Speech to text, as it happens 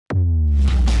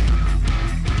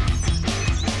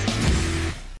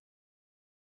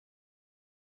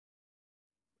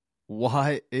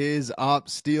What is up,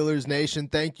 Steelers Nation?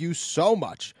 Thank you so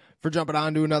much for jumping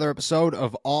on to another episode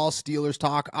of All Steelers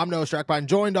Talk. I'm Noah Strackbine,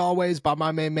 joined always by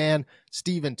my main man,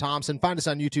 Steven Thompson. Find us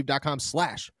on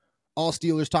youtube.com/All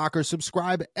Steelers Talkers.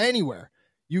 Subscribe anywhere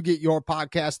you get your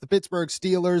podcast. The Pittsburgh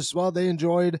Steelers, well, they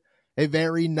enjoyed a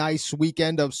very nice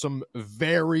weekend of some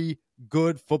very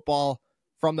good football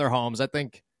from their homes. I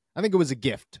think it was a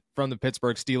gift from the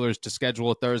Pittsburgh Steelers to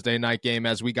schedule a Thursday night game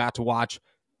as we got to watch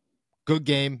good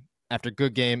game after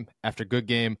good game after good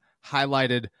game,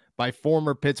 highlighted by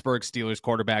former Pittsburgh Steelers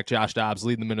quarterback Josh Dobbs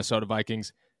leading the Minnesota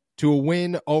Vikings to a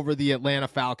win over the Atlanta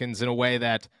Falcons in a way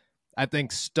that I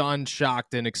think stunned,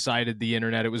 shocked, and excited the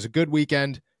internet. It was a good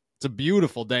weekend. It's a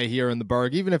beautiful day here in the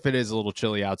Berg, even if it is a little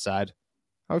chilly outside.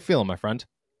 How are you feeling, my friend?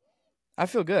 I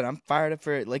feel good. I'm fired up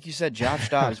for it. Like you said, Josh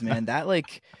Dobbs, man, that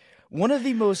one of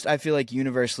the most, I feel like,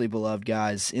 universally beloved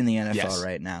guys in the NFL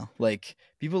right now. Like,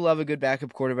 people love a good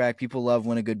backup quarterback. People love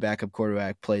when a good backup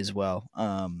quarterback plays well.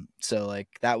 So like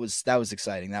that was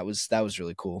exciting. That was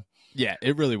really cool. Yeah,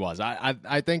 it really was.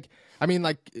 I think, I mean,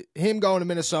 like him going to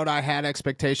Minnesota, I had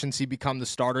expectations he'd become the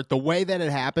starter. The way that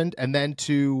it happened, and then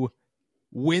to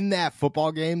win that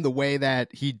football game the way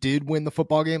that he did win the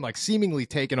football game, like seemingly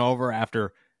taken over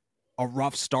after a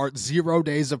rough start, 0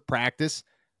 days of practice.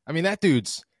 I mean, that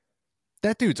dude's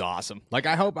awesome. Like,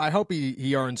 I hope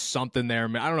he earns something there.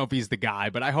 I don't know if he's the guy,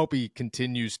 but I hope he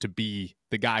continues to be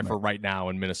the guy for right now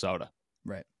in Minnesota.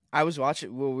 Right. We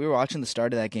were watching the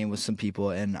start of that game with some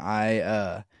people, and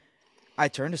I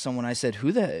turned to someone. I said,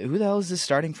 "Who the hell is this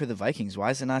starting for the Vikings? Why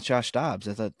is it not Josh Dobbs?"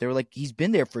 I thought they were like, "He's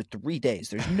been there for 3 days.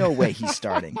 There's no way he's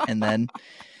starting." And then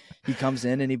he comes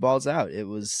in and he balls out. It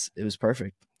was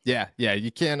perfect. Yeah.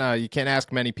 You can't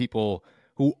ask many people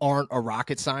who aren't a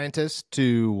rocket scientist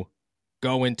to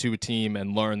go into a team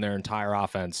and learn their entire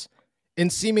offense in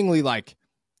seemingly like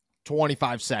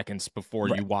 25 seconds before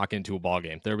you walk into a ball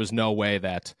game. There was no way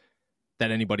that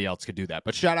anybody else could do that.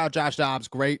 But shout out Josh Dobbs.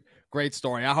 Great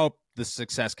story. I hope the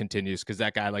success continues because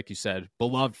that guy, like you said,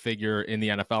 beloved figure in the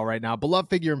NFL right now,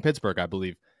 beloved figure in Pittsburgh, I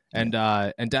believe, and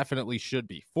definitely should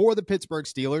be. For the Pittsburgh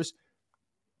Steelers,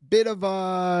 bit of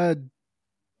a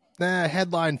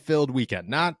headline-filled weekend.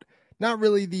 Not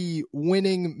really the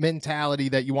winning mentality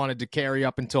that you wanted to carry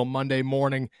up until Monday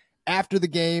morning. After the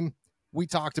game, we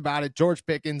talked about it. George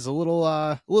Pickens a little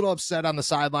upset on the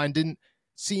sideline. Didn't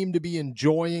seem to be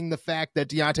enjoying the fact that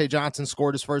Deontay Johnson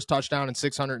scored his first touchdown in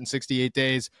 668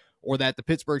 days, or that the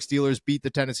Pittsburgh Steelers beat the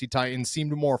Tennessee Titans.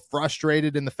 Seemed more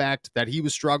frustrated in the fact that he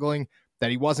was struggling, that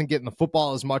he wasn't getting the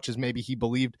football as much as maybe he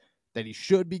believed that he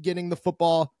should be getting the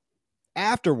football.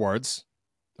 Afterwards,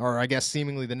 or I guess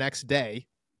seemingly the next day,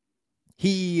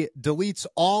 he deletes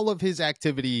all of his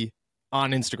activity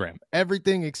on Instagram.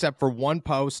 Everything except for one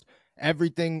post,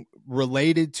 everything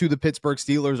related to the Pittsburgh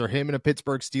Steelers or him in a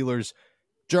Pittsburgh Steelers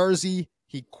jersey.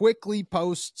 He quickly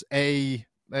posts it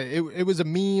was a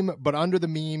meme, but under the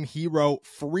meme, he wrote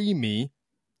 "free me,"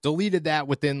 deleted that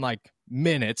within like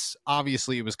minutes.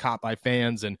 Obviously, it was caught by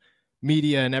fans and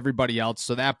media and everybody else,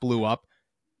 so that blew up.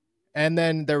 And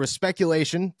then there was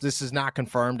speculation, this is not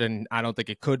confirmed, and I don't think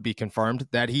it could be confirmed,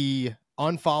 that he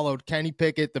unfollowed Kenny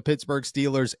Pickett, the Pittsburgh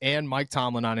Steelers, and Mike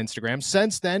Tomlin on Instagram.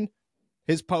 Since then,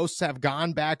 his posts have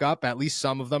gone back up, at least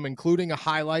some of them, including a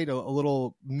highlight, a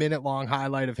little minute-long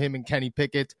highlight of him and Kenny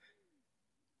Pickett.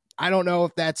 I don't know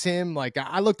if that's him. Like,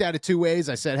 I looked at it 2 ways.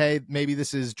 I said, hey, maybe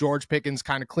this is George Pickens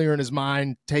kind of clearing his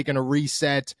mind, taking a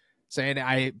reset, saying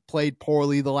I played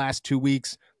poorly the last 2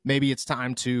 weeks. Maybe it's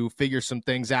time to figure some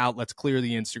things out. Let's clear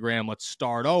the Instagram. Let's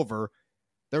start over.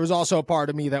 There was also a part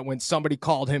of me that when somebody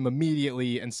called him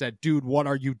immediately and said, dude, what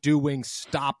are you doing?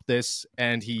 Stop this.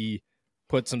 And he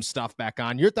put some stuff back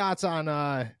on. Your thoughts on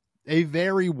a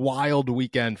very wild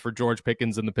weekend for George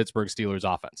Pickens and the Pittsburgh Steelers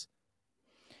offense?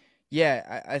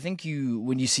 Yeah, I think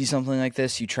when you see something like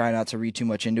this, you try not to read too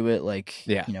much into it. Like,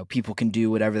 people can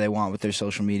do whatever they want with their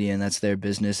social media, and that's their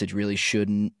business. It really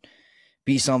shouldn't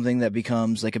be something that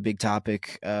becomes like a big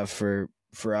topic for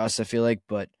us, I feel like.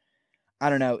 But I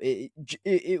don't know.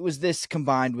 It was this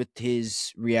combined with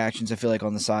his reactions, I feel like,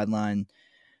 on the sideline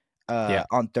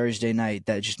on Thursday night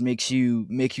that just makes you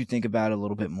think about it a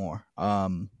little bit more. I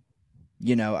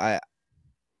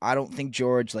don't think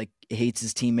George like hates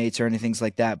his teammates or anything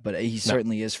like that, but he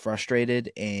certainly is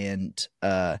frustrated, and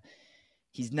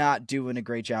he's not doing a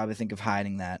great job, I think, of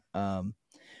hiding that. And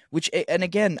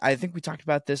again, I think we talked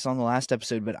about this on the last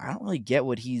episode, but I don't really get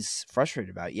what he's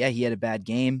frustrated about. Yeah, he had a bad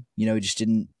game. He just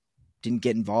didn't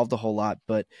get involved a whole lot,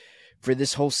 but for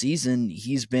this whole season,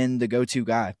 he's been the go-to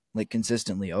guy, like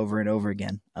consistently over and over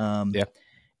again. And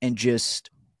just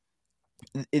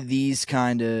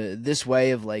this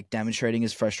way of like demonstrating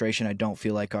his frustration, I don't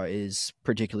feel like is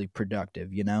particularly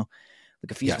productive, you know?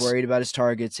 Like if he's worried about his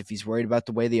targets, if he's worried about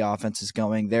the way the offense is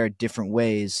going, there are different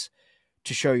ways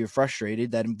to show you're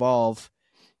frustrated that involve,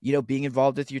 being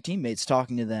involved with your teammates,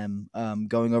 talking to them,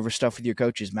 going over stuff with your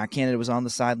coaches. Matt Canada was on the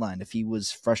sideline. If he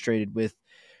was frustrated with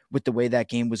the way that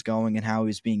game was going and how he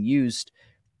was being used,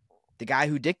 the guy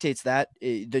who dictates that,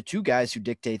 the two guys who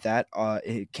dictate that,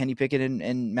 Kenny Pickett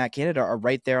and Matt Canada, are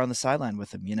right there on the sideline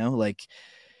with him. Like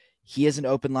he has an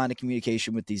open line of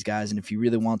communication with these guys, and if he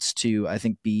really wants to, I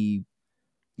think, be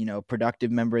a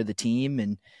productive member of the team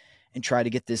and try to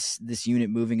get this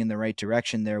unit moving in the right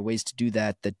direction, there are ways to do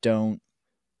that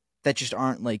that just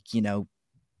aren't like,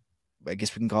 I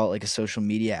guess we can call it like a social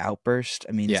media outburst.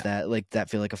 I mean, is that like, that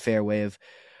feel like a fair way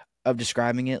of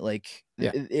describing it? Like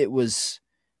it was,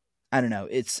 I don't know.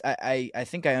 I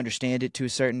think I understand it to a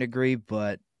certain degree,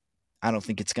 but I don't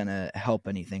think it's going to help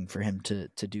anything for him to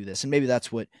do this. And maybe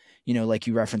that's what, like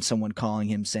you referenced someone calling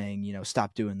him saying,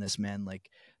 stop doing this, man. Like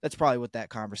that's probably what that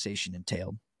conversation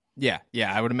entailed. Yeah.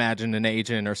 I would imagine an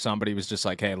agent or somebody was just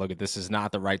like, hey, look, this is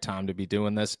not the right time to be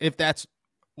doing this. If that's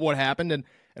what happened. And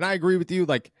I agree with you.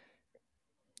 Like,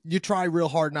 you try real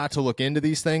hard not to look into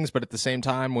these things, but at the same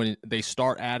time, when they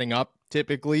start adding up,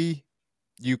 typically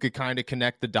you could kind of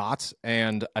connect the dots.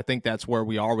 And I think that's where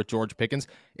we are with George Pickens.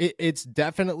 It's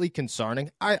definitely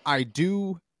concerning. I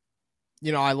do,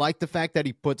 I like the fact that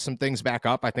he put some things back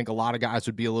up. I think a lot of guys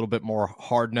would be a little bit more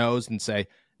hard-nosed and say,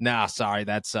 nah, sorry,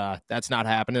 that's not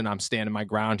happening. I'm standing my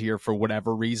ground here for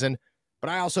whatever reason.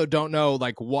 But I also don't know,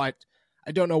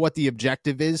 I don't know what the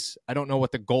objective is. I don't know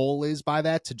what the goal is by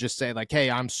that, to just say like,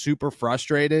 hey, I'm super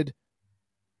frustrated,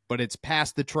 but it's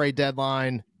past the trade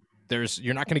deadline.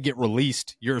 You're not going to get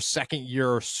released. You're a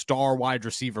second-year star wide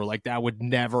receiver. Like, that would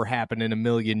never happen in a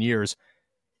million years.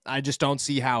 I just don't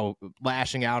see how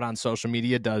lashing out on social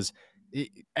media does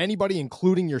anybody,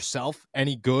 including yourself,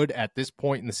 any good at this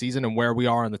point in the season and where we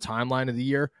are in the timeline of the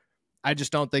year. I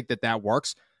just don't think that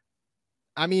works.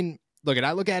 I mean,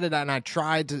 I look at it and I'm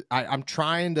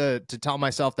trying to tell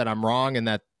myself that I'm wrong and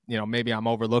that, maybe I'm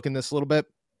overlooking this a little bit.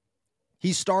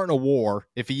 He's starting a war,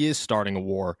 if he is starting a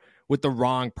war, with the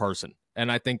wrong person.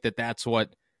 And I think that that's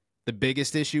what the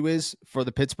biggest issue is for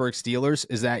the Pittsburgh Steelers,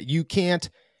 is that you can't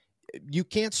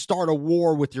start a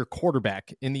war with your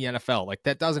quarterback in the NFL. Like,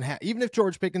 that doesn't happen. Even if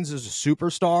George Pickens is a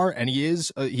superstar, and he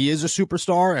is a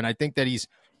superstar, and I think that he's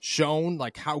shown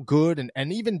like how good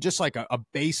and even just like a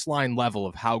baseline level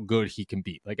of how good he can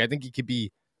be. Like, I think he could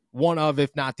be one of,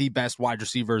 if not the best wide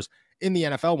receivers in the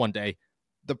NFL one day.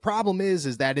 The problem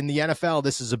is that in the NFL,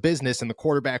 this is a business and the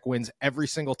quarterback wins every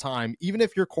single time. Even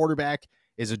if your quarterback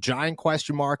is a giant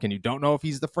question mark and you don't know if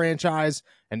he's the franchise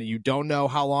and you don't know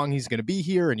how long he's going to be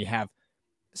here and you have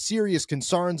serious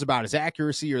concerns about his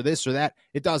accuracy or this or that,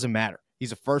 it doesn't matter.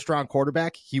 He's a first-round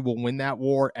quarterback. He will win that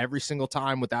war every single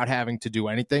time without having to do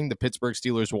anything. The Pittsburgh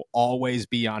Steelers will always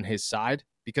be on his side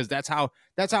because that's how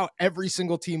every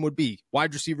single team would be.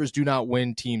 Wide receivers do not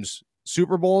win teams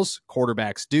Super Bowls.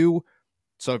 Quarterbacks do.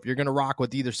 So if you're going to rock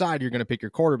with either side, you're going to pick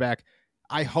your quarterback.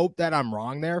 I hope that I'm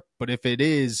wrong there, but if it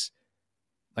is,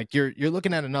 like, you're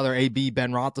looking at another AB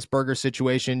Ben Roethlisberger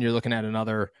situation. You're looking at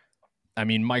another,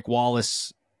 Mike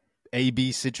Wallace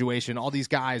AB situation, all these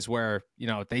guys where,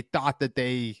 they thought that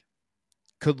they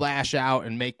could lash out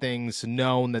and make things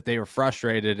known that they were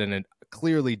frustrated, and it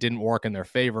clearly didn't work in their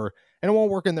favor, and it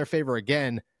won't work in their favor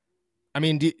again.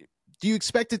 Do you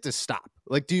expect it to stop?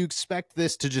 Like, do you expect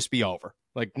this to just be over?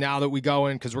 Like, now that we go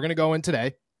in, because we're going to go in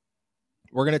today,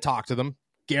 we're going to talk to them,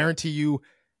 guarantee you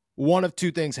one of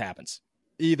two things happens.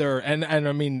 Either,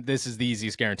 and this is the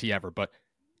easiest guarantee ever, but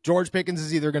George Pickens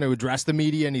is either going to address the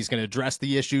media and he's going to address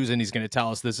the issues and he's going to tell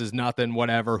us this is nothing,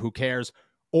 whatever, who cares,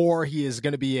 or he is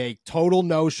going to be a total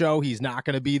no-show. He's not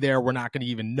going to be there. We're not going to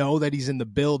even know that he's in the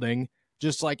building.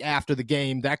 Just like after the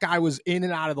game, that guy was in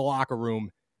and out of the locker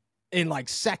room in like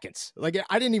seconds. Like,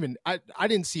 I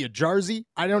didn't see a jersey.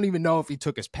 I don't even know if he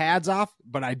took his pads off,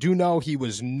 but I do know he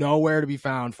was nowhere to be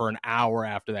found for an hour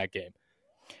after that game.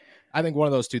 I think one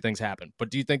of those two things happened. But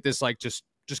do you think this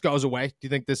just goes away? Do you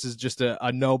think this is just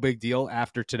a no big deal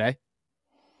after today?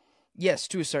 Yes,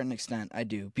 to a certain extent, I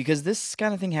do. Because this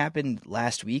kind of thing happened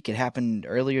last week. It happened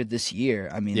earlier this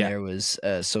year. There was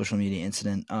a social media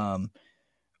incident,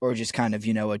 or just kind of,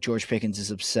 a George Pickens is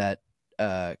upset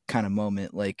kind of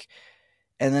moment. Like,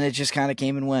 and then it just kind of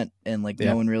came and went. And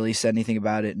no one really said anything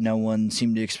about it. No one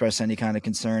seemed to express any kind of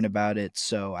concern about it.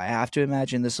 So I have to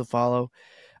imagine this will follow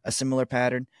a similar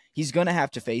pattern. He's going to have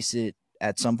to face it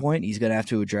at some point. He's going to have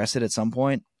to address it at some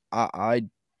point. I'm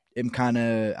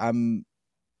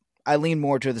I lean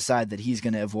more to the side that he's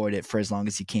going to avoid it for as long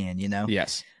as he can, you know?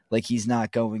 Yes. Like he's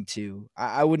not going to,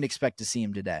 I wouldn't expect to see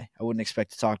him today. I wouldn't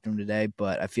expect to talk to him today,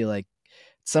 but I feel like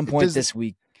at some point this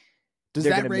week. Does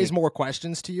that raise more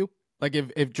questions to you? Like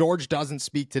if George doesn't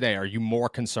speak today, are you more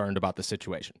concerned about the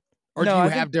situation? Or do you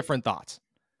have different thoughts?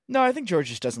 No, I think George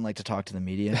just doesn't like to talk to the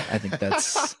media. I think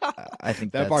that's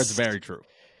that part's very true.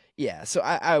 Yeah, so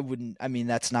I wouldn't. I mean,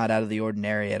 that's not out of the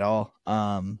ordinary at all.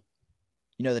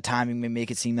 The timing may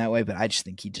make it seem that way, but I just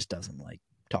think he just doesn't like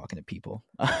talking to people.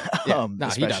 Yeah, no,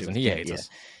 he doesn't. He hates us.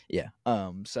 Yeah.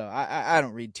 So I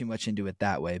don't read too much into it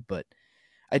that way, but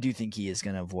I do think he is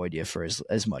going to avoid you for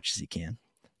as much as he can.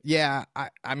 Yeah,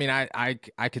 I mean,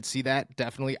 I could see that,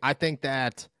 definitely. I think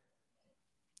that,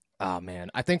 oh, man,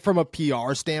 I think from a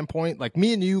PR standpoint, like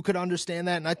me and you could understand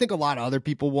that, and I think a lot of other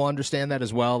people will understand that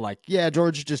as well. Like, yeah,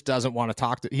 George just doesn't want to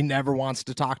talk to, he never wants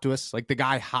to talk to us. Like, the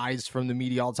guy hides from the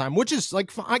media all the time, which is,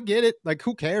 like, I get it. Like,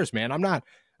 who cares, man? I'm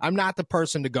not the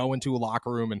person to go into a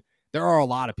locker room, and there are a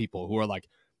lot of people who are like,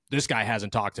 this guy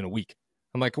hasn't talked in a week.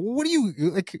 I'm like, what do you,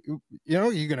 like,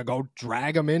 you're going to go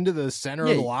drag him into the center of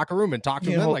the locker room and talk to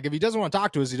him then? Like, if he doesn't want to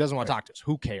talk to us, he doesn't want to talk to us.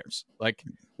 Who cares? Like,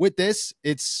 with this,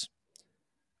 it's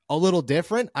a little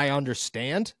different. I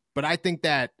understand, but I think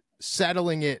that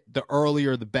settling it the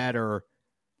earlier, the better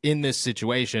in this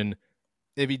situation.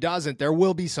 If he doesn't, there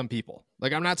will be some people.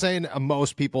 Like, I'm not saying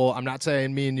most people. I'm not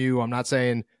saying me and you. I'm not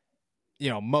saying,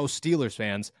 most Steelers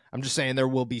fans. I'm just saying there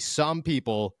will be some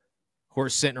people who are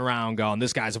sitting around going,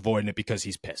 this guy's avoiding it because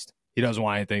he's pissed. He doesn't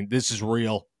want anything. This is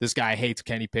real. This guy hates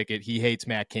Kenny Pickett. He hates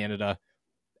Matt Canada.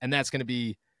 And that's going to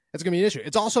be an issue.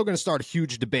 It's also going to start a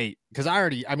huge debate because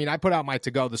I put out my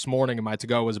to-go this morning, and my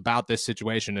to-go was about this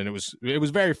situation, and it was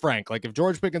very frank. Like, if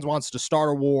George Pickens wants to start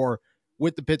a war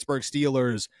with the Pittsburgh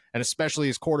Steelers, and especially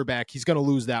his quarterback, he's going to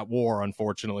lose that war,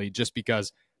 unfortunately, just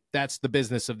because that's the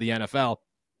business of the NFL.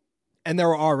 And there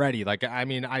were already, like, I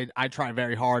mean, I try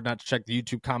very hard not to check the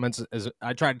YouTube comments. As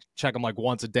I try to check them like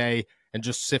once a day and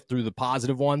just sift through the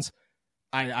positive ones.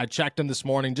 I checked them this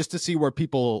morning just to see where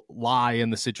people lie in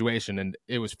the situation. And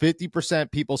it was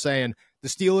 50% people saying the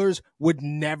Steelers would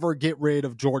never get rid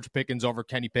of George Pickens over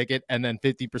Kenny Pickett. And then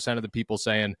 50% of the people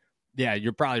saying, yeah,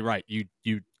 you're probably right.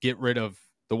 You get rid of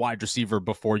the wide receiver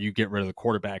before you get rid of the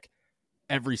quarterback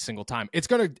every single time. It's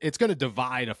gonna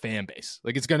divide a fan base.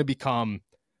 Like, it's gonna become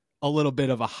a little bit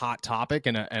of a hot topic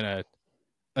and a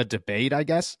debate, I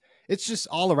guess. It's just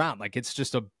all around. Like,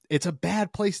 it's a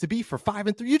bad place to be for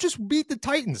 5-3. You just beat the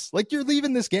Titans. Like, you're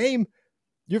leaving this game.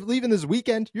 You're leaving this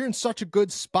weekend. You're in such a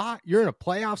good spot. You're in a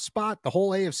playoff spot. The whole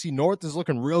AFC North is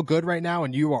looking real good right now,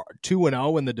 and you are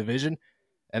 2-0 in the division.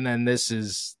 And then this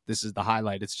is the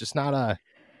highlight. It's just not a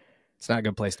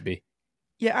good place to be.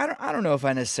 Yeah, I don't know if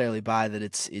I necessarily buy that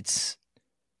it's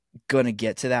gonna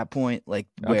get to that point, like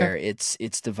where it's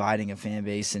dividing a fan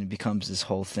base and it becomes this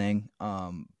whole thing.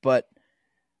 But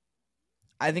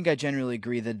I think I generally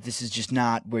agree that this is just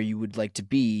not where you would like to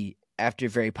be after a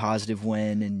very positive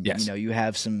win, and you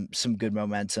have some good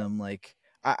momentum. Like,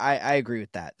 I agree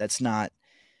with that. That's not,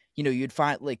 you'd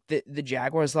find like the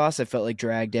Jaguars loss, I felt like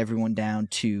dragged everyone down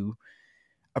to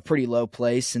a pretty low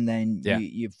place, and then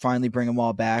you finally bring them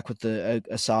all back with a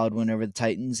solid win over the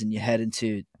Titans, and you head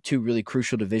into two really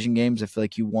crucial division games. I feel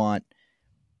like you want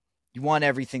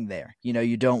everything there.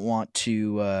 You don't want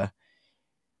to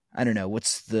I don't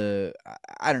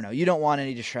know. You don't want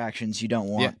any distractions. You don't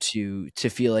want to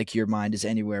feel like your mind is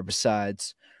anywhere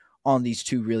besides on these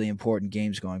two really important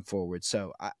games going forward.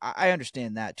 So I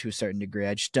understand that to a certain degree.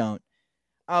 I don't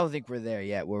think we're there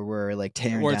yet where we're like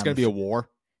tearing down. Where it's going to be a war.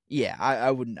 Yeah,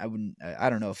 I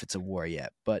don't know if it's a war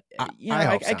yet, but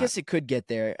I guess it could get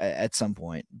there at some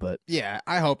point. But yeah,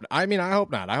 I hope. I mean, I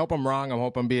hope not. I hope I'm wrong. I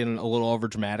hope I'm being a little over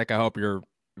dramatic. I hope you're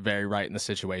very right in the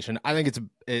situation. I think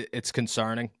it's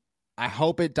concerning. I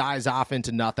hope it dies off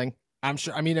into nothing. I'm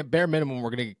sure. I mean, at bare minimum, we're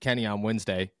going to get Kenny on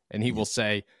Wednesday, and he will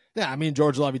say, "Yeah, I mean,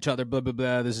 George love each other. Blah blah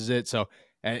blah. This is it." So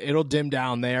it'll dim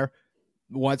down there.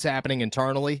 What's happening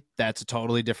internally, that's a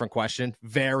totally different question.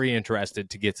 Very interested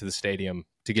to get to the stadium,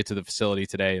 to get to the facility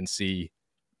today and see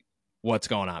what's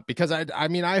going on. Because I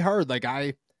mean, I heard like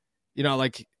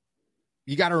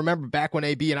you got to remember back when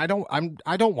AB, and I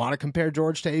don't want to compare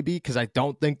George to AB because I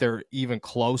don't think they're even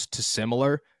close to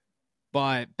similar.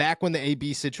 But back when the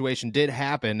AB situation did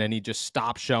happen and he just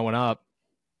stopped showing up,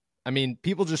 I mean,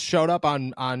 people just showed up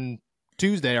on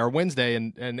Tuesday or Wednesday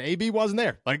and AB wasn't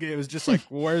there. Like, it was just like,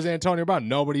 where's Antonio Brown?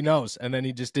 Nobody knows. And then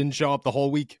he just didn't show up the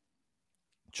whole week.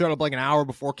 Showed up like an hour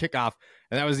before kickoff,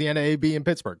 and that was the end of AB in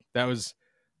Pittsburgh. That was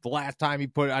the last time he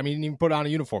didn't even put on a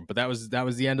uniform, but that was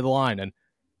the end of the line, and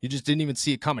you just didn't even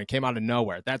see it coming. It came out of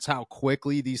nowhere. That's how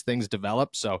quickly these things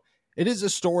develop. So it is a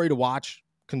story to watch,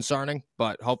 concerning,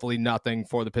 but hopefully nothing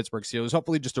for the Pittsburgh Steelers.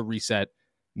 Hopefully just a reset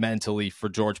mentally for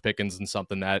George Pickens and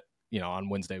something that, on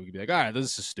Wednesday we could be like, all right,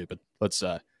 this is stupid. Let's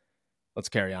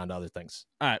carry on to other things.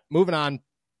 All right, moving on.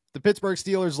 The Pittsburgh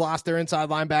Steelers lost their inside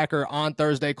linebacker on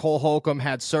Thursday. Cole Holcomb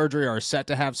had surgery, or is set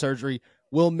to have surgery.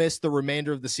 Will miss the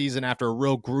remainder of the season after a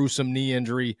real gruesome knee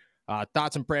injury.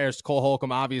 Thoughts and prayers to Cole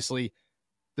Holcomb, obviously.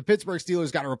 The Pittsburgh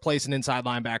Steelers got to replace an inside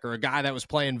linebacker, a guy that was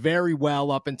playing very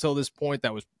well up until this point,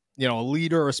 that was, a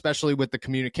leader, especially with the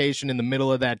communication in the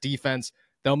middle of that defense.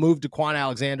 They'll move to Quan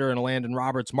Alexander and Landon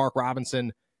Roberts. Mark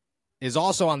Robinson is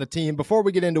also on the team. Before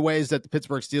we get into ways that the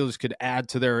Pittsburgh Steelers could add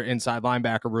to their inside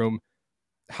linebacker room,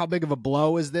 how big of a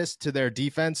blow is this to their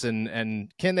defense,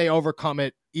 and can they overcome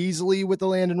it easily with the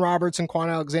Landon Roberts and Quan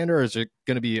Alexander, or is it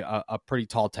going to be a pretty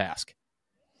tall task?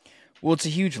 Well, it's a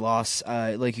huge loss.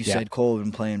 Like you said, Cole had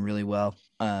been playing really well,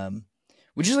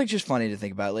 which is just funny to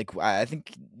think about. Like, I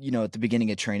think, at the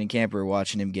beginning of training camp, we were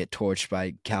watching him get torched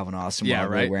by Calvin Austin while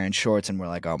we were wearing shorts, and we're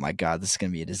like, oh my God, this is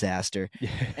going to be a disaster.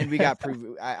 And we got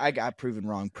proven. I got proven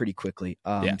wrong pretty quickly.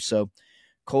 So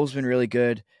Cole's been really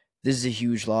good. This is a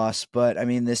huge loss, but I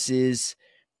mean, this is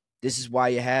why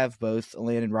you have both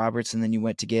Landon Roberts, and then you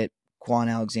went to get Quan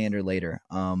Alexander later.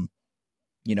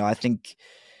 I think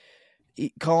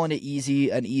calling it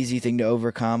an easy thing to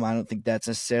overcome, I don't think that's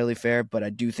necessarily fair, but I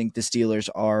do think the Steelers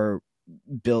are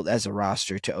built as a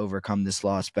roster to overcome this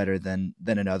loss better than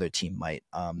another team might.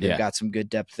 They've got some good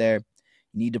depth there.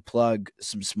 You need to plug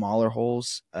some smaller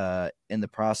holes in the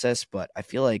process, but I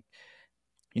feel like,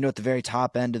 at the very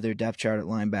top end of their depth chart at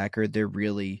linebacker, they're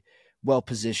really well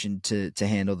positioned to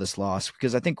handle this loss,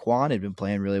 because I think Quan had been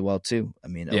playing really well too. I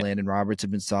mean, Landon Roberts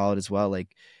have been solid as well.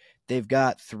 Like, they've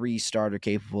got 3 starter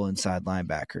capable inside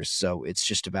linebackers. So it's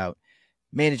just about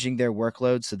managing their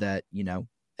workload so that,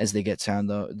 as they get down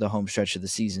the home stretch of the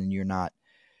season, you're not,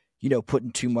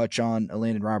 putting too much on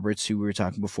Landon Roberts, who we were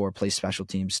talking before, plays special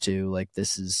teams too. Like,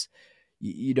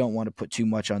 you don't want to put too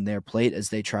much on their plate as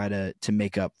they try to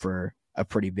make up for a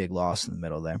pretty big loss in the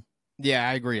middle there. Yeah,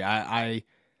 I agree. I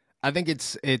think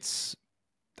it's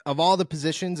of all the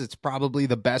positions, it's probably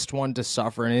the best one to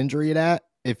suffer an injury at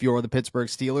if you're the Pittsburgh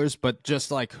Steelers, but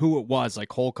just like who it was,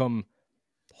 like Holcomb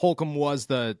was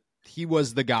the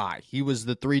guy. He was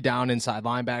the 3 down inside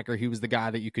linebacker. He was the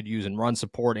guy that you could use in run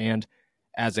support and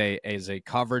as a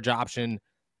coverage option.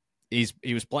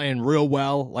 He was playing real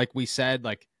well, like we said.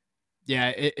 Like, yeah,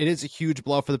 it is a huge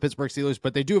blow for the Pittsburgh Steelers,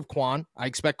 but they do have Quan. I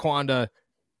expect Quan to,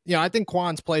 I think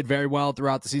Quan's played very well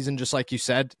throughout the season, just like you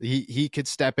said. He could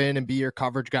step in and be your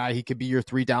coverage guy. He could be your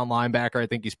 3 down linebacker. I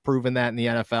think he's proven that in the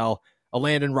NFL.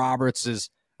 Landon Roberts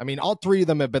all 3 of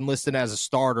them have been listed as a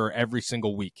starter every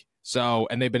single week. So,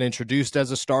 and they've been introduced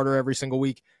as a starter every single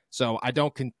week. So I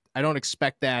don't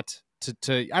expect that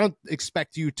I don't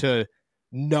expect you to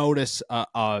notice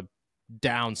a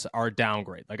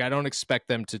downgrade. Like, I don't expect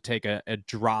them to take a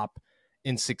drop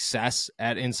in success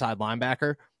at inside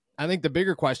linebacker. I think the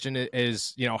bigger question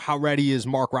is, how ready is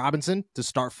Mark Robinson to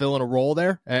start filling a role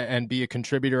there and be a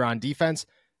contributor on defense?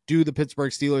 Do the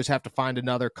Pittsburgh Steelers have to find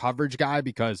another coverage guy?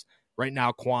 Because right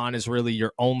now Quan is really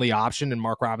your only option and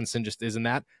Mark Robinson just isn't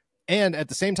that. And at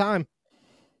the same time,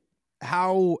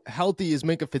 how healthy is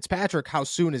Minkah Fitzpatrick? How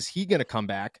soon is he going to come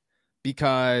back?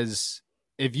 Because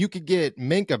if you could get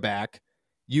Minkah back,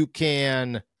 you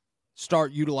can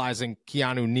start utilizing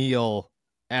Keanu Neal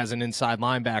as an inside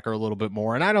linebacker a little bit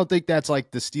more. And I don't think that's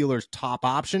like the Steelers' top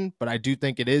option, but I do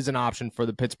think it is an option for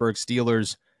the Pittsburgh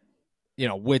Steelers,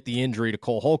 with the injury to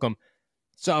Cole Holcomb.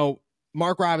 So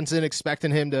Mark Robinson, expecting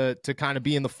him to kind of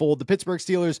be in the fold. The Pittsburgh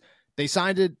Steelers, they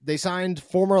signed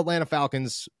former Atlanta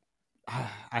Falcons,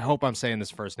 I hope I'm saying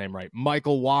this first name right,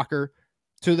 Michael Walker,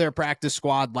 to their practice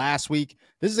squad last week.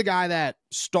 This is a guy that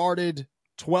started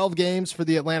 12 games for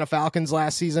the Atlanta Falcons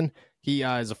last season. He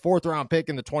is a 4th-round pick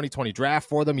in the 2020 draft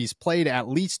for them. He's played at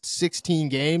least 16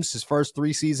 games his first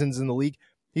 3 seasons in the league.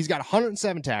 He's got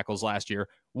 107 tackles last year,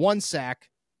 1 sack,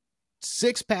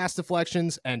 6 pass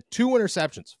deflections, and 2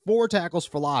 interceptions, 4 tackles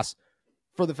for loss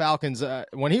for the Falcons.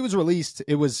 When he was released,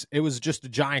 it was just a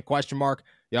giant question mark.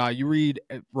 You read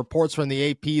reports from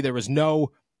the AP. There was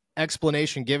no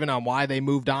explanation given on why they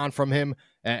moved on from him,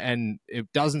 and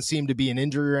it doesn't seem to be an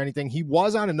injury or anything. He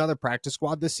was on another practice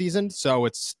squad this season, so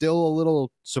it's still a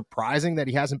little surprising that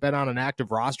he hasn't been on an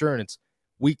active roster, and it's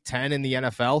week 10 in the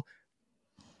NFL.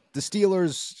 The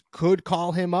Steelers could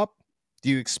call him up. Do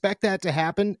you expect that to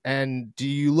happen? And do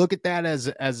you look at that as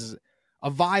a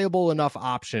viable enough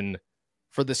option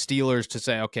for the Steelers to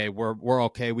say, okay, we're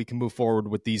okay, we can move forward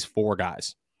with these 4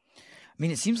 guys? I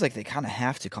mean, it seems like they kind of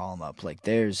have to call him up. Like, at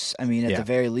the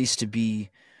very least, to be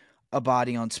a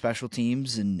body on special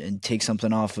teams and take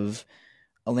something off of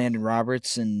a Landon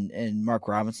Roberts and Mark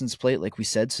Robinson's plate, like we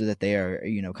said, so that they are,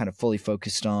 kind of fully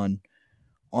focused on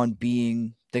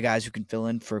being the guys who can fill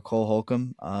in for Cole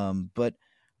Holcomb. But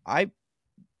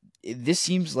this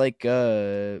seems like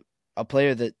a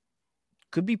player that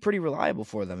could be pretty reliable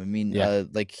for them. I mean,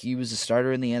 like he was a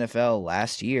starter in the NFL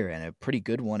last year and a pretty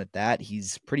good one at that.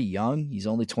 He's pretty young. He's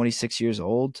only 26 years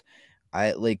old.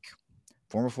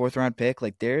 Former 4th round pick.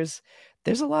 Like there's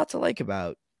a lot to like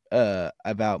about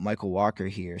Michael Walker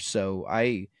here. So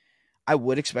I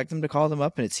would expect them to call them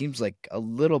up, and it seems like a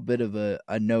little bit of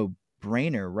a no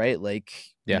brainer, right? Like,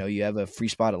 you have a free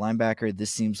spot at linebacker.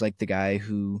 This seems like the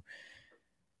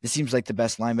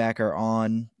best linebacker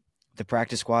on the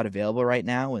practice squad available right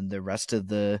now, and the rest of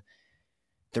the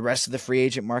free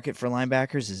agent market for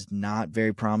linebackers is not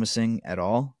very promising at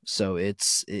all. So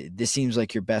this seems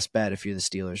like your best bet if you're the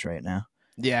Steelers right now.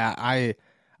 Yeah, I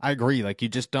agree. Like you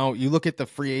look at the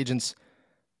free agents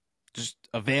just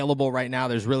available right now.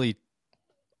 There's really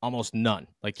almost none.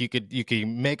 Like you could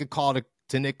make a call to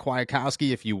Nick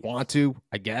Kwiatkowski if you want to,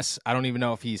 I guess. I don't even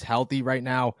know if he's healthy right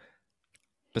now.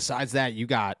 Besides that, you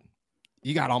got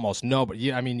almost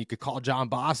nobody. I mean, you could call John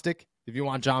Bostic if you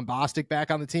want John Bostic back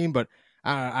on the team, but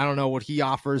I don't know what he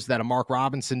offers that a Mark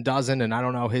Robinson doesn't, and I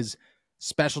don't know his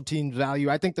special teams value.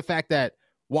 I think the fact that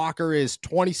Walker is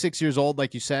 26 years old,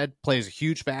 like you said, plays a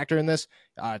huge factor in this.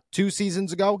 2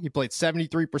 seasons ago, he played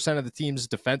 73% of the team's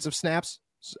defensive snaps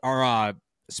or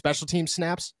special team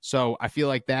snaps. So I feel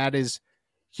like that is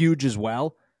huge as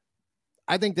well.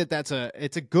 I think it's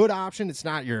a good option. It's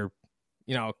not your,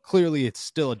 clearly it's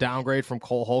still a downgrade from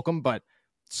Cole Holcomb, but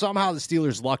somehow the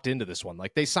Steelers lucked into this one.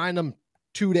 Like they signed him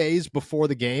 2 days before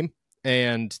the game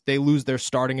and they lose their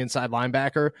starting inside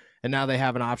linebacker. And now they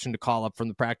have an option to call up from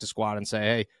the practice squad and say,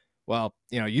 hey, well,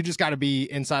 you just got to be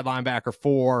inside linebacker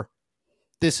 4.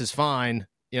 This is fine.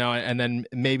 And then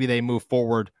maybe they move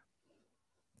forward.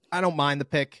 I don't mind the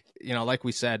pick, like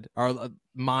we said, or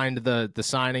mind the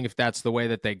signing if that's the way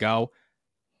that they go.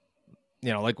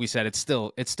 Like we said, it's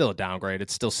still a downgrade.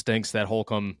 It still stinks that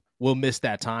Holcomb will miss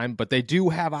that time, but they do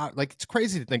have it's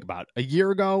crazy to think about. A year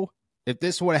ago, if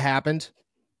this would have happened,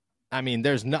 I mean,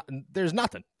 there's nothing.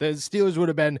 The Steelers would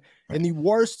have been in the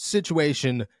worst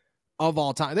situation of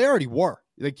all time. They already were.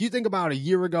 Like you think about a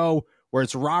year ago where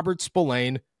it's Robert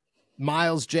Spillane,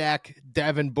 Miles Jack,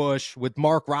 Devin Bush with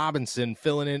Mark Robinson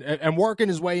filling in and working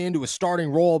his way into a starting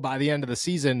role by the end of the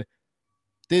season.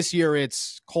 This year,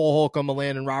 it's Cole Holcomb,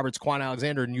 Landon Roberts, Quan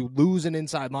Alexander, and you lose an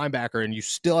inside linebacker, and you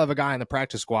still have a guy in the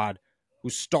practice squad who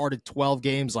started 12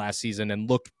 games last season and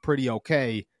looked pretty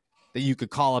okay that you could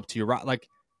call up to your right. Like,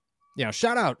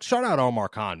 shout out Omar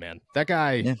Khan, man. That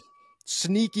guy,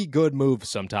 sneaky good moves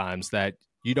sometimes that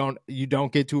you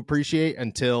don't get to appreciate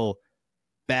until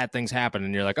bad things happen,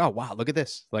 and you're like, oh wow, look at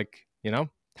this. Like,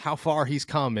 how far he's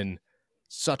come in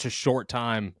such a short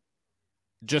time,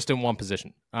 just in one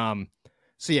position.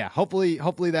 So yeah,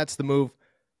 hopefully that's the move.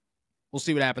 We'll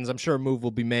see what happens. I'm sure a move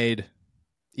will be made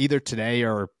either today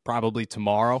or probably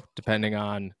tomorrow, depending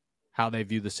on how they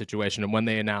view the situation and when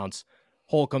they announce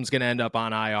Holcomb's going to end up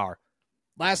on IR.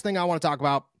 Last thing I want to talk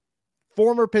about,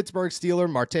 former Pittsburgh Steeler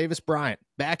Martavis Bryant,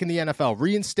 back in the NFL,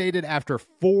 reinstated after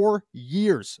 4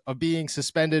 years of being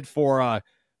suspended for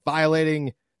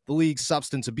violating the league's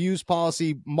substance abuse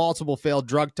policy, multiple failed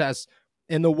drug tests.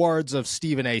 In the words of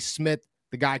Stephen A. Smith,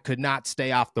 the guy could not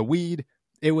stay off the weed.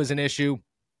 It was an issue.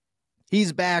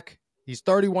 He's back. He's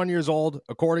 31 years old.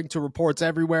 According to reports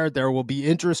everywhere, there will be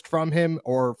interest from him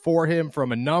or for him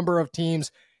from a number of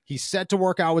teams. He's set to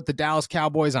work out with the Dallas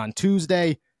Cowboys on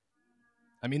Tuesday.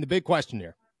 I mean, the big question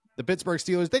here, the Pittsburgh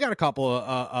Steelers, they got a couple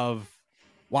of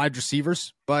wide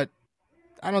receivers, but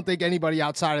I don't think anybody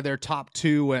outside of their top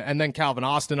 2, and then Calvin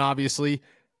Austin, obviously,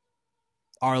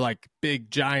 are like big,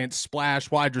 giant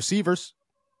splash wide receivers.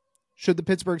 Should the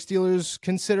Pittsburgh Steelers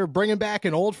consider bringing back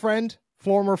an old friend,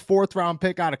 former 4th round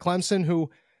pick out of Clemson, who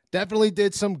definitely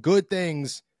did some good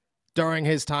things during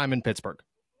his time in Pittsburgh?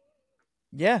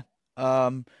 Yeah.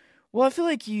 Well, I feel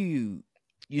like you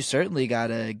certainly got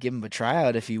to give him a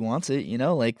tryout if he wants it,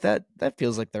 like that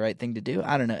feels like the right thing to do.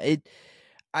 I don't know.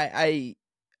 I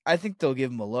think they'll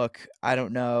give him a look. I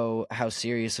don't know how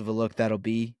serious of a look that'll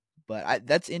be, but I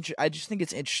just think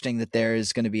it's interesting that there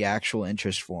is going to be actual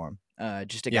interest for him.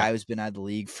 Just a guy who's been out of the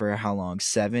league for how long?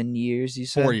 7 years, you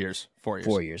said? 4 years. 4 years.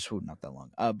 4 years. Ooh, not that long.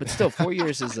 But still, 4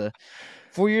 years is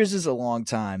a long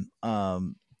time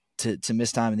to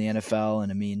miss time in the NFL.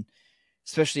 And I mean,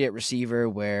 especially at receiver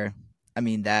where, I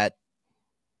mean, that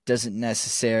doesn't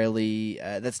necessarily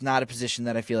that's not a position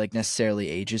that I feel like necessarily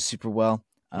ages super well.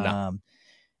 No.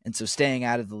 And so staying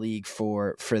out of the league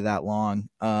for that long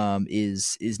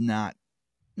is not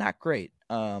great.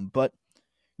 But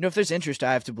if there's interest,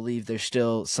 I have to believe there's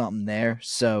still something there.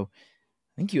 So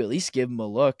I think you at least give him a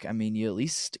look. I mean, you at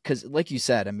least, because like you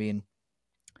said, I mean,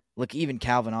 look, even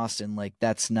Calvin Austin, like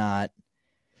that's not.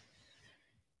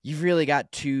 You've really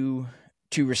got two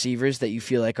receivers that you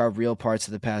feel like are real parts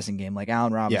of the passing game. Like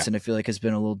Allen Robinson, I feel like has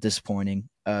been a little disappointing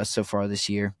so far this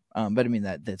year. But I mean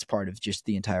that's part of just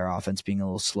the entire offense being a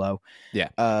little slow.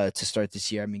 To start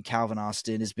this year. I mean, Calvin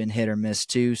Austin has been hit or miss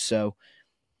too. So,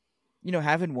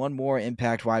 having one more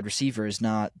impact wide receiver is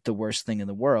not the worst thing in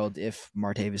the world. If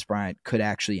Martavis Bryant could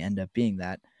actually end up being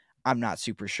that, I'm not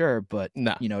super sure, but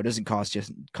it doesn't cost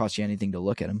you anything to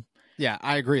look at him. Yeah,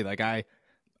 I agree. Like I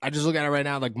just look at it right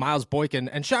now, like Miles Boykin,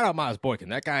 and shout out Miles Boykin.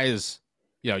 That guy is,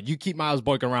 you keep Miles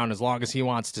Boykin around as long as he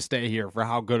wants to stay here for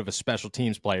how good of a special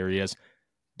teams player he is.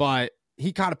 But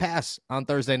he caught a pass on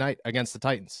Thursday night against the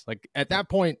Titans. Like at that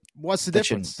point, what's the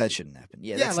difference? That shouldn't happen.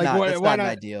 Yeah, that's not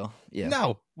ideal. Yeah.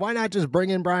 No, why not just bring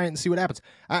in Bryant and see what happens?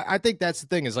 I think that's the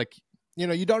thing is like,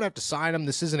 you don't have to sign him.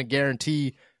 This isn't a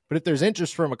guarantee. But if there's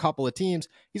interest from a couple of teams,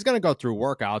 he's going to go through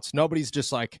workouts. Nobody's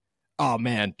just like, oh,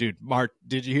 man, dude,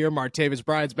 did you hear Martavis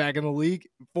Bryant's back in the league?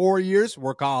 4 years,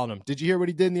 we're calling him. Did you hear what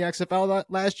he did in the XFL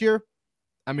last year?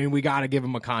 I mean, we got to give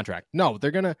him a contract. No,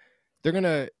 they're going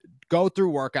to go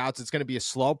through workouts. It's going to be a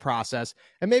slow process.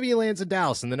 And maybe he lands in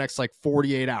Dallas in the next,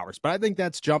 48 hours. But I think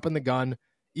that's jumping the gun.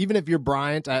 Even if you're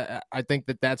Bryant, I think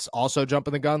that's also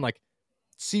jumping the gun. Like,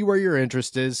 see where your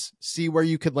interest is. See where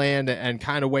you could land and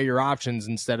kind of weigh your options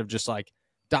instead of just,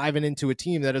 diving into a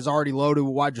team that is already loaded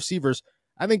with wide receivers.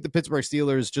 I think the Pittsburgh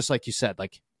Steelers, just like you said,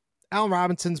 Allen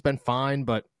Robinson's been fine,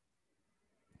 but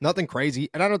nothing crazy.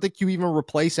 And I don't think you even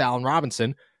replace Allen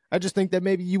Robinson. I just think that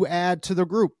maybe you add to the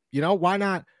group. Why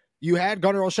not? You had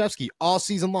Gunnar Olszewski all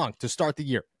season long to start the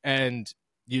year, and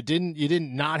you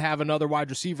didn't not have another wide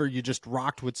receiver. You just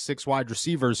rocked with 6 wide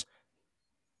receivers.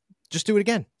 Just do it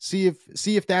again. See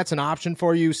if that's an option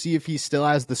for you. See if he still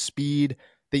has the speed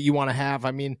that you want to have.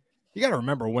 I mean, you got to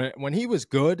remember when he was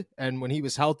good and when he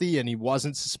was healthy and he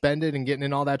wasn't suspended and getting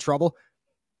in all that trouble,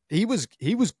 he was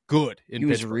good in Pittsburgh. He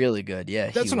was really good.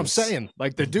 Yeah. That's what I'm saying.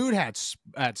 Like the dude had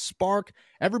spark.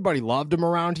 Everybody loved him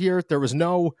around here. There was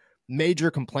no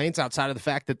major complaints outside of the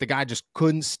fact that the guy just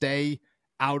couldn't stay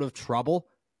out of trouble.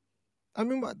 I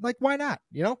mean, why not?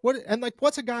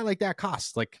 What's a guy like that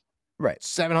cost? Right.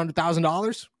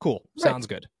 $700,000? Cool. Right. Sounds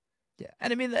good. Yeah.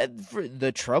 And I mean, for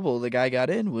the trouble the guy got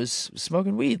in was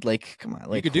smoking weed. Come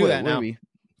on. You could do that now.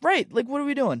 Right. What are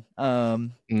we doing?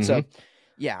 So,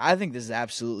 yeah, I think this is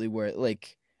absolutely where,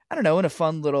 I don't know, in a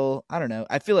fun little, I don't know.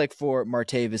 I feel like for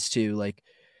Martavis, too,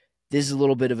 this is a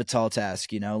little bit of a tall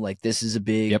task, this is a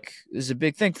big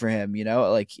thing for him,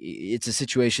 it's a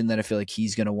situation that I feel like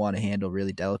he's going to want to handle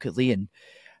really delicately, and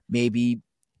maybe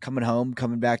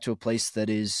coming back to a place that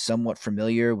is somewhat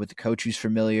familiar with the coach who's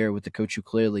familiar with the coach who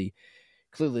clearly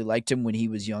liked him when he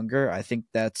was younger. I think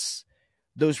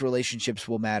those relationships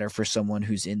will matter for someone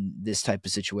who's in this type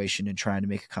of situation and trying to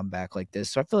make a comeback like this.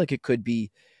 So I feel like it could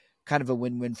be kind of a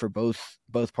win-win for both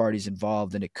parties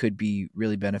involved, and it could be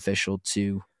really beneficial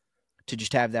to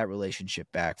just have that relationship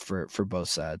back for both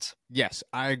sides. Yes,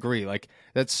 I agree.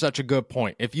 That's such a good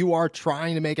point. If you are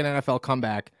trying to make an NFL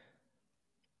comeback,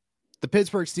 the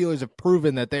Pittsburgh Steelers have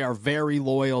proven that they are very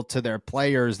loyal to their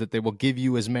players, that they will give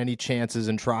you as many chances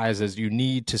and tries as you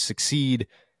need to succeed.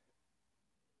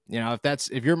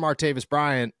 If you're Martavis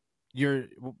Bryant,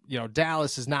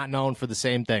 Dallas is not known for the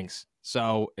same things.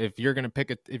 So if you're going to pick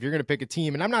a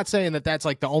team, and I'm not saying that that's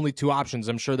the only two options,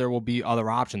 I'm sure there will be other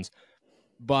options,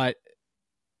 but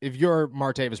if you're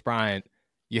Martavis Bryant,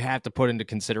 you have to put into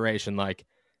consideration,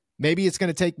 maybe it's going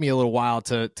to take me a little while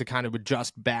to kind of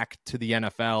adjust back to the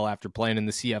NFL after playing in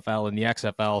the CFL and the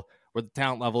XFL where the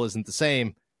talent level isn't the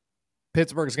same.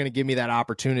 Pittsburgh is going to give me that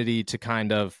opportunity to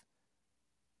kind of,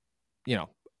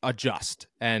 adjust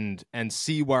and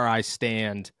see where I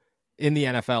stand in the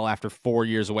NFL after 4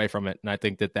 years away from it. And I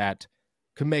think that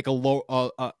could make a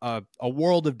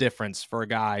world of difference for a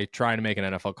guy trying to make an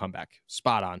NFL comeback.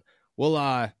 Spot on.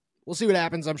 We'll see what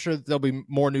happens. I'm sure that there'll be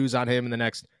more news on him in the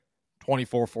next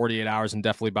 24, 48 hours and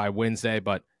definitely by Wednesday,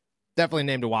 but definitely a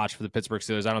name to watch for the Pittsburgh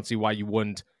Steelers. I don't see why you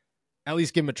wouldn't at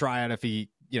least give him a try. And if he,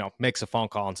 makes a phone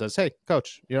call and says, hey,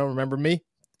 coach, remember me?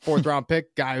 4th round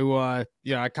pick guy who, I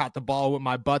caught the ball with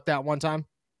my butt that one time.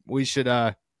 We should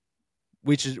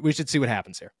see what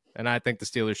happens here. And I think the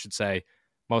Steelers should say,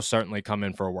 most certainly come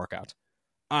in for a workout.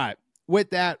 All right. With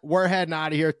that, we're heading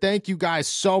out of here. Thank you guys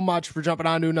so much for jumping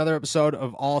on to another episode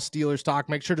of All Steelers Talk.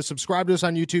 Make sure to subscribe to us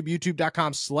on YouTube,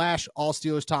 youtube.com/All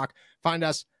Steelers Talk. Find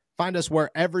us Find us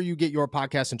wherever you get your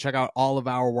podcasts and check out all of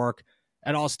our work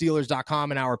at allsteelers.com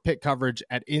and our pick coverage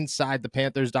at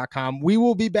insidethepanthers.com. We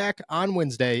will be back on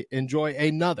Wednesday. Enjoy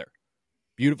another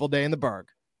beautiful day in the Berg.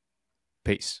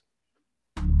 Peace.